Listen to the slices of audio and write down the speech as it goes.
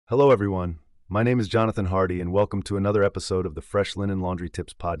Hello, everyone. My name is Jonathan Hardy, and welcome to another episode of the Fresh Linen Laundry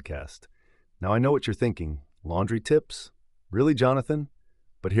Tips podcast. Now, I know what you're thinking. Laundry tips? Really, Jonathan?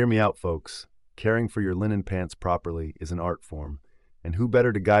 But hear me out, folks. Caring for your linen pants properly is an art form, and who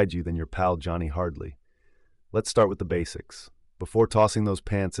better to guide you than your pal Johnny Hardley? Let's start with the basics. Before tossing those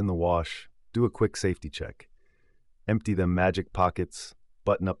pants in the wash, do a quick safety check. Empty them magic pockets,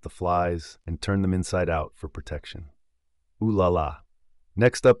 button up the flies, and turn them inside out for protection. Ooh la la.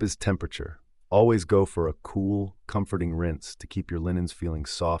 Next up is temperature. Always go for a cool, comforting rinse to keep your linens feeling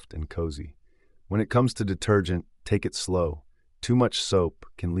soft and cozy. When it comes to detergent, take it slow. Too much soap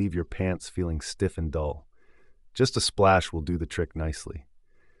can leave your pants feeling stiff and dull. Just a splash will do the trick nicely.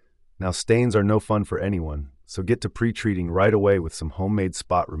 Now, stains are no fun for anyone, so get to pre-treating right away with some homemade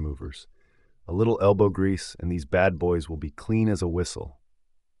spot removers. A little elbow grease and these bad boys will be clean as a whistle.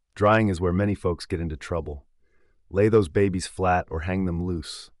 Drying is where many folks get into trouble. Lay those babies flat or hang them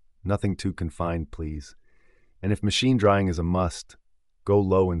loose. Nothing too confined, please. And if machine drying is a must, go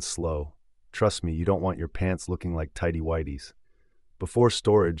low and slow. Trust me, you don't want your pants looking like tighty-whities. Before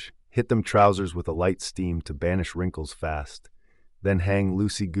storage, hit them trousers with a light steam to banish wrinkles fast. Then hang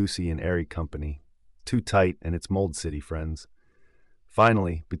loosey-goosey in airy company. Too tight and it's mold city, friends.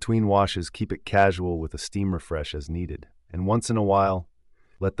 Finally, between washes, keep it casual with a steam refresh as needed. And once in a while,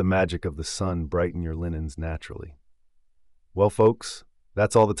 let the magic of the sun brighten your linens naturally. Well, folks,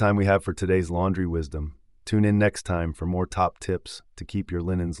 that's all the time we have for today's laundry wisdom. Tune in next time for more top tips to keep your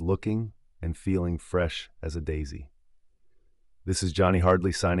linens looking and feeling fresh as a daisy. This is Johnny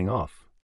Hardley signing off.